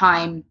serving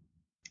time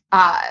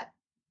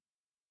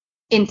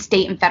in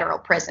state and federal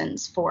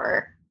prisons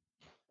for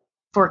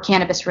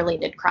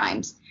cannabis-related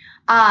crimes.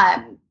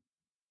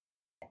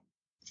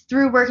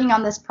 Through working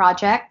on this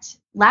project,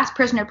 Last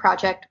Prisoner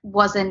Project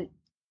wasn't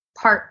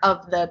part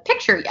of the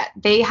picture yet.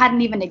 They hadn't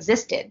even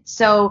existed.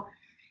 So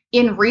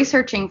in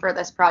researching for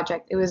this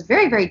project, it was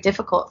very, very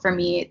difficult for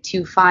me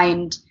to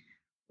find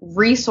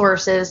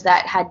resources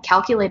that had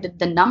calculated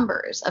the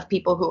numbers of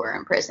people who were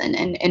in prison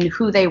and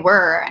who they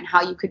were and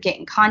how you could get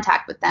in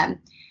contact with them.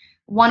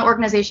 One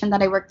organization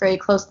that I worked very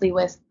closely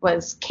with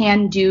was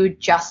Can Do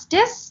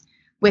Justice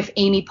with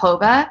Amy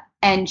Pova.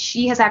 And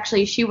she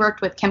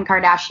worked with Kim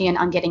Kardashian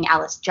on getting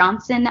Alice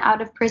Johnson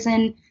out of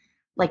prison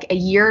like a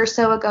year or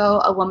so ago,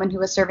 a woman who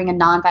was serving a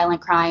nonviolent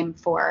crime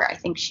for, I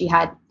think she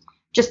had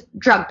just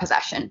drug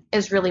possession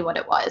is really what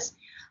it was.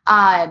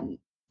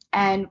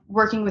 And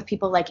working with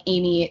people like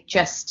Amy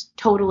just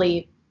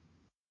totally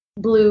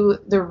blew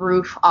the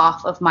roof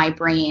off of my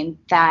brain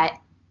that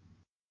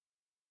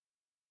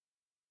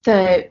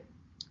the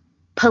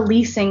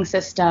policing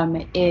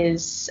system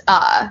is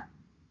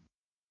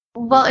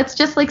Well, it's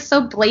just like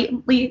so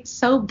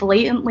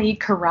blatantly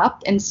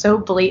corrupt and so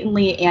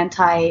blatantly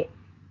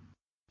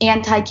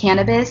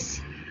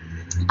anti-cannabis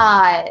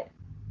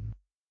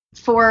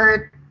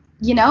for,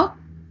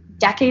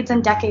 decades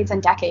and decades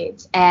and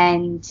decades.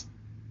 And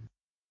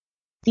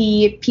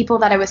the people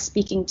that I was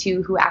speaking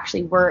to who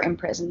actually were in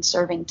prison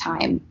serving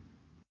time,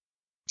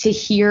 to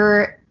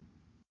hear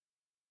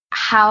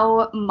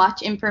how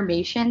much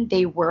information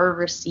they were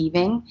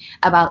receiving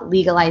about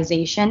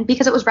legalization,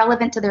 because it was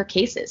relevant to their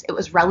cases. It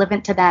was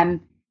relevant to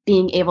them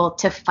being able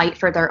to fight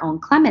for their own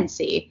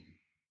clemency,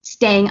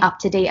 staying up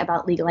to date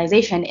about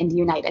legalization in the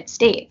United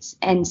States,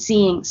 and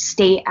seeing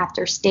state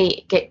after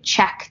state get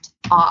checked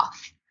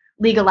off.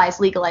 Legalize,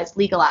 legalize,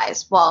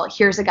 legalize. Well,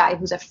 here's a guy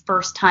who's a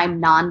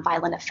first-time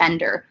nonviolent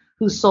offender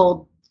who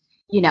sold,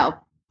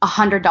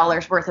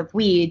 $100 worth of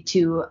weed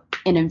to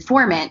an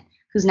informant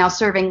who's now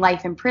serving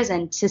life in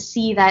prison, to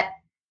see that,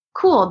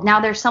 cool, now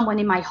there's someone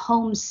in my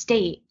home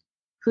state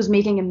who's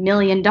making $1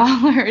 million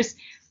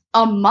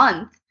a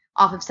month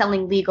off of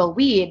selling legal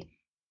weed.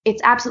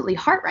 It's absolutely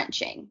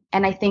heart-wrenching.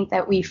 And I think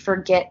that we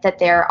forget that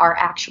there are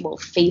actual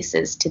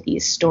faces to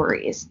these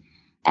stories.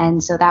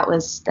 And so that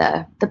was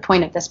the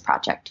point of this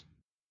project.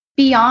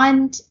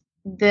 Beyond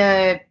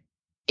the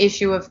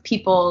issue of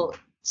people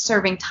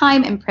serving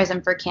time in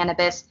prison for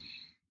cannabis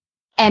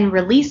and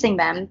releasing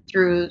them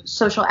through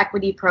social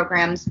equity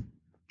programs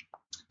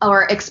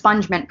or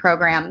expungement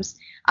programs,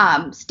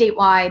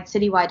 citywide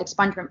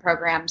expungement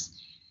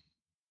programs,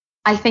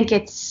 I think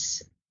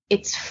it's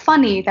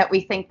funny that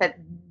we think that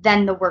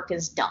then the work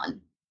is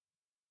done.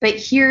 But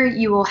here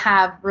you will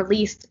have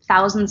released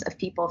thousands of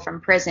people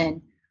from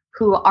prison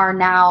who are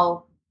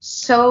now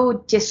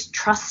so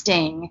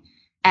distrusting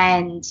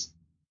and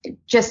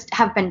just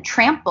have been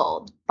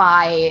trampled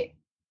by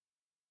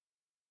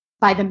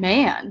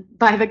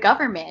the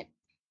government.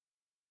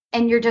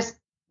 And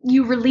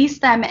you release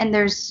them, and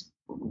there's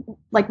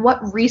like,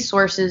 what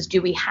resources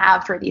do we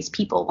have for these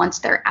people once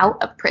they're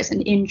out of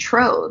prison in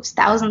troves,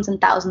 thousands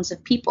and thousands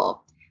of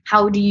people?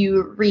 How do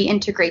you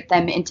reintegrate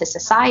them into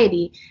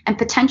society and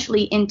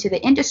potentially into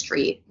the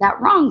industry that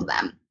wronged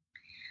them?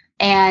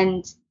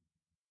 And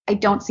I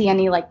don't see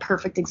any like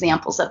perfect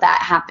examples of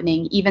that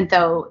happening, even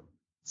though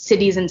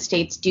cities and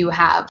states do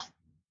have,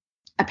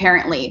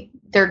 apparently,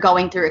 they're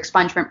going through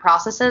expungement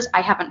processes.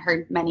 I haven't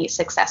heard many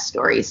success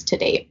stories to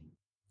date.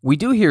 We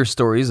do hear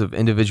stories of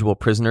individual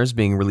prisoners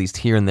being released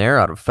here and there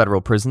out of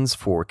federal prisons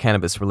for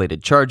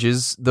cannabis-related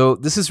charges, though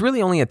this is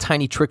really only a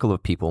tiny trickle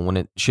of people when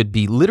it should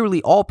be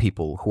literally all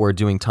people who are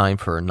doing time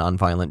for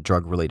nonviolent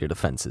drug-related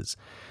offenses.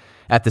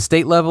 At the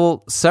state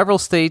level, several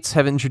states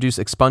have introduced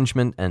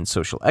expungement and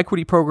social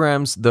equity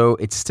programs, though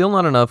it's still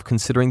not enough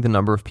considering the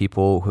number of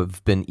people who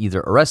have been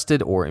either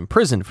arrested or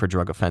imprisoned for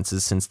drug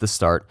offenses since the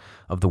start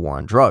of the war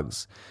on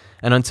drugs.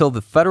 And until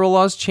the federal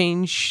laws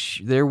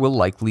change, there will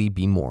likely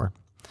be more.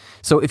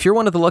 So if you're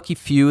one of the lucky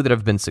few that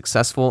have been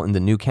successful in the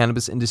new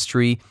cannabis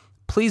industry,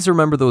 please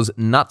remember those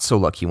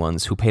not-so-lucky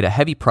ones who paid a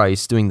heavy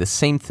price doing the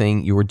same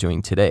thing you are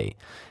doing today,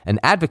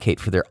 and advocate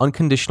for their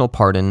unconditional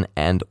pardon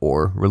and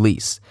or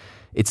release.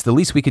 It's the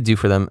least we could do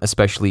for them,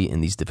 especially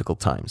in these difficult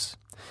times.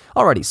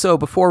 Alrighty, so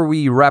before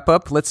we wrap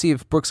up, let's see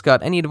if Brooke's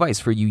got any advice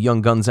for you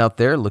young guns out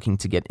there looking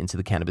to get into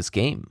the cannabis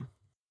game.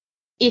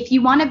 If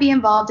you want to be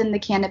involved in the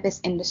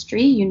cannabis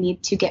industry, you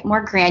need to get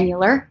more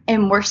granular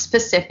and more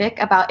specific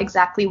about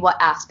exactly what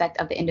aspect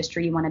of the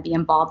industry you want to be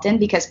involved in,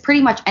 because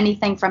pretty much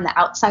anything from the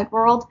outside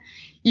world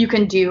you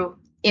can do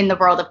in the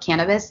world of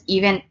cannabis,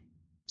 even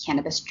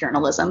cannabis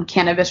journalism,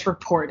 cannabis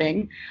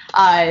reporting.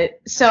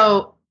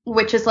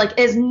 Which is like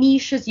as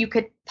niche as you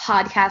could,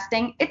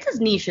 podcasting, it's as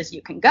niche as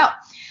you can go.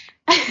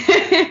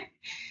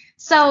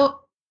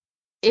 So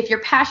if you're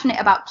passionate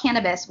about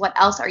cannabis, what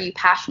else are you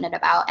passionate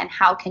about, and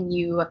how can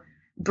you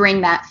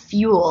bring that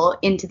fuel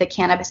into the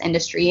cannabis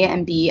industry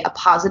and be a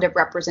positive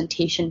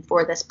representation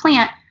for this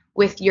plant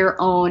with your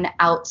own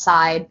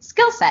outside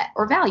skill set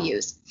or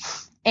values?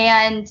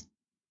 And,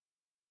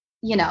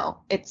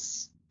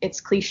 it's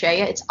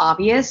cliche, it's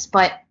obvious,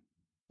 but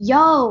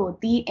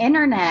the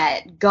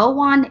internet, go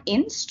on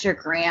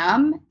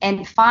Instagram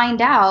and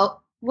find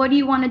out, what do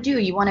you want to do?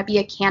 You want to be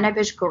a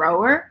cannabis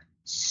grower?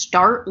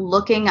 Start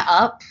looking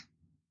up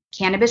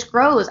cannabis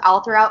grows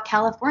all throughout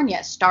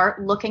California.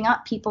 Start looking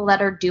up people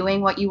that are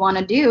doing what you want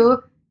to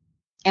do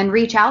and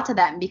reach out to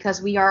them,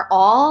 because we are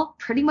all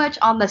pretty much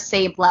on the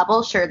same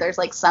level. Sure, there's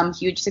like some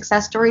huge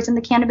success stories in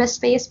the cannabis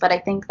space, but I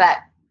think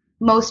that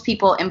most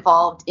people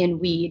involved in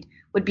weed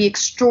would be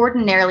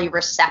extraordinarily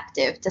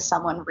receptive to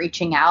someone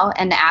reaching out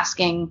and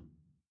asking,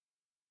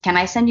 can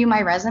I send you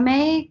my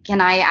resume? Can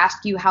I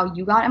ask you how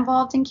you got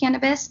involved in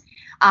cannabis?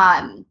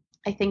 I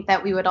think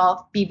that we would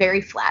all be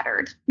very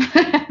flattered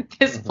at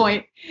this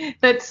point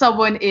that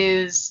someone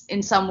is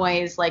in some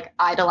ways like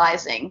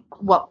idolizing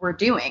what we're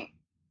doing.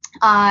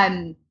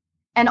 And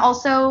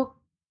also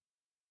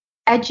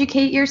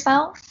educate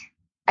yourself.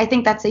 I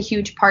think that's a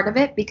huge part of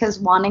it,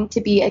 because wanting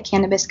to be a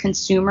cannabis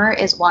consumer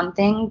is one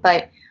thing,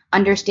 but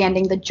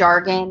understanding the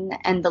jargon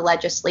and the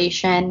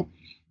legislation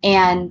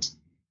and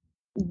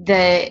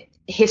the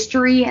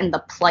history and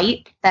the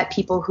plight that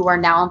people who are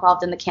now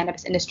involved in the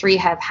cannabis industry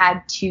have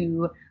had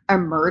to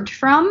emerge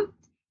from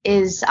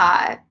is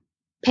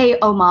pay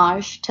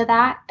homage to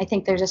that. I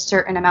think there's a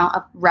certain amount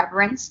of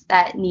reverence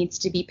that needs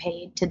to be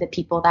paid to the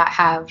people that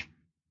have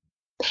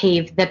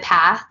paved the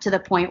path to the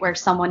point where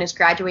someone is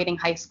graduating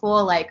high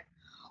school like,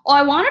 oh,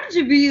 I wanted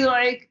to be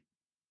like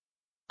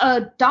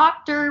a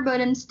doctor,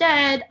 but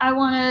instead I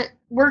want to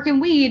work in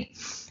weed.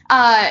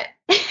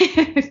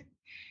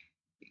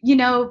 You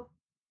know,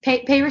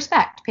 pay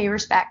respect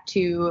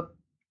to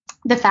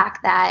the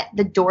fact that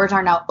the doors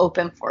are now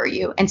open for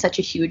you in such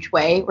a huge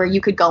way, where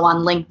you could go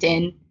on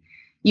LinkedIn,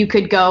 you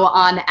could go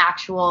on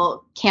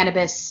actual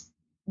cannabis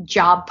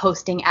job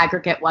posting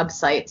aggregate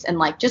websites and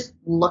like just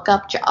look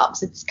up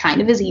jobs. It's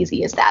kind of as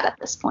easy as that at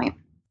this point.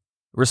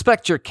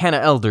 Respect your canna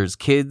elders,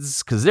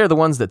 kids, because they're the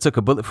ones that took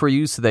a bullet for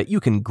you so that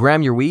you can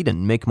gram your weed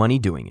and make money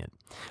doing it.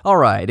 All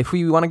right, if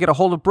we want to get a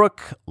hold of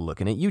Brooke,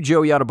 looking at you,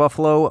 Joey out of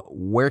Buffalo,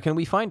 where can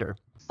we find her?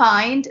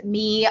 Find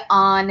me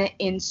on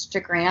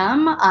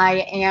Instagram.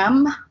 I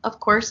am, of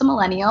course, a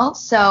millennial,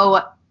 so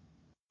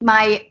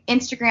my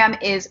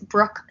Instagram is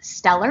Brooke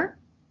Stellar,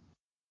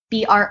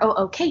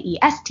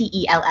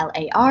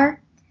 BROOKESTELLAR,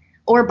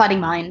 or Budding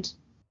Mind.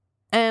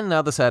 And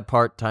now the sad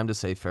part, time to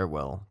say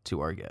farewell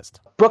to our guest.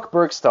 Brooke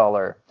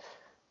Bergstaller.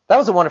 That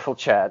was a wonderful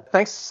chat.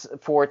 Thanks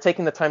for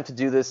taking the time to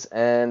do this,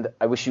 and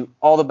I wish you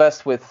all the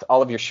best with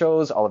all of your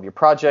shows, all of your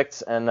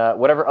projects, and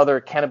whatever other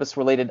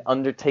cannabis-related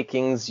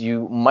undertakings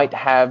you might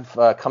have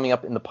coming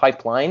up in the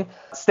pipeline.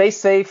 Stay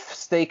safe,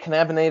 stay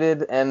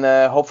cannabinated, and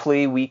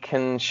hopefully we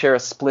can share a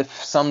spliff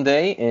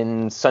someday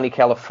in sunny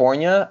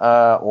California,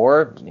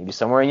 or maybe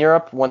somewhere in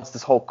Europe once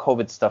this whole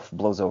COVID stuff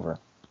blows over.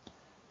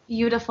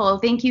 Beautiful.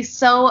 Thank you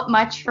so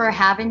much for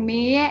having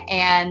me,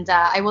 and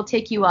I will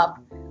take you up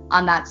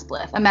on that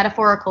spliff. A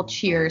metaphorical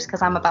cheers,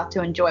 because I'm about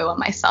to enjoy one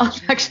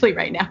myself actually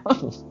right now.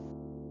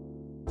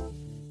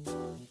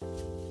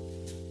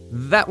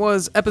 That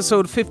was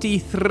episode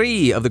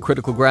 53 of the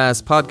Critical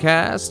Grass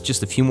podcast.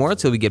 Just a few more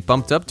till we get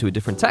bumped up to a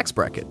different tax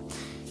bracket.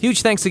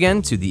 Huge thanks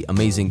again to the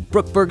amazing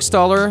Brooke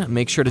Bergstaller.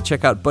 Make sure to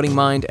check out Budding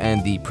Mind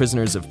and the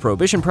Prisoners of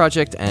Prohibition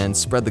Project and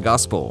spread the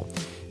gospel.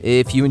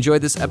 If you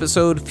enjoyed this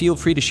episode, feel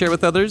free to share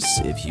with others.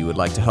 If you would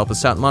like to help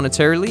us out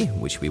monetarily,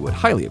 which we would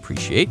highly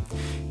appreciate,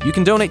 you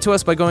can donate to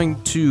us by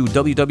going to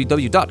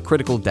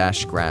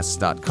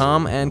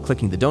www.critical-grass.com and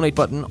clicking the donate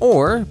button,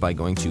 or by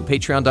going to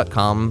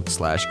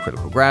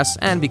patreon.com/criticalgrass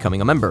and becoming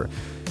a member.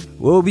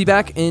 We'll be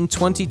back in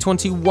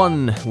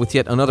 2021 with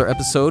yet another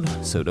episode,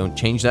 so don't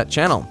change that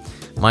channel.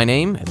 My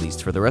name, at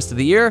least for the rest of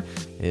the year,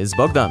 is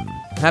Bogdan.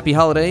 Happy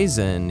holidays,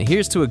 and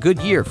here's to a good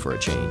year for a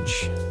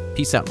change.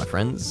 Peace out, my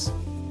friends.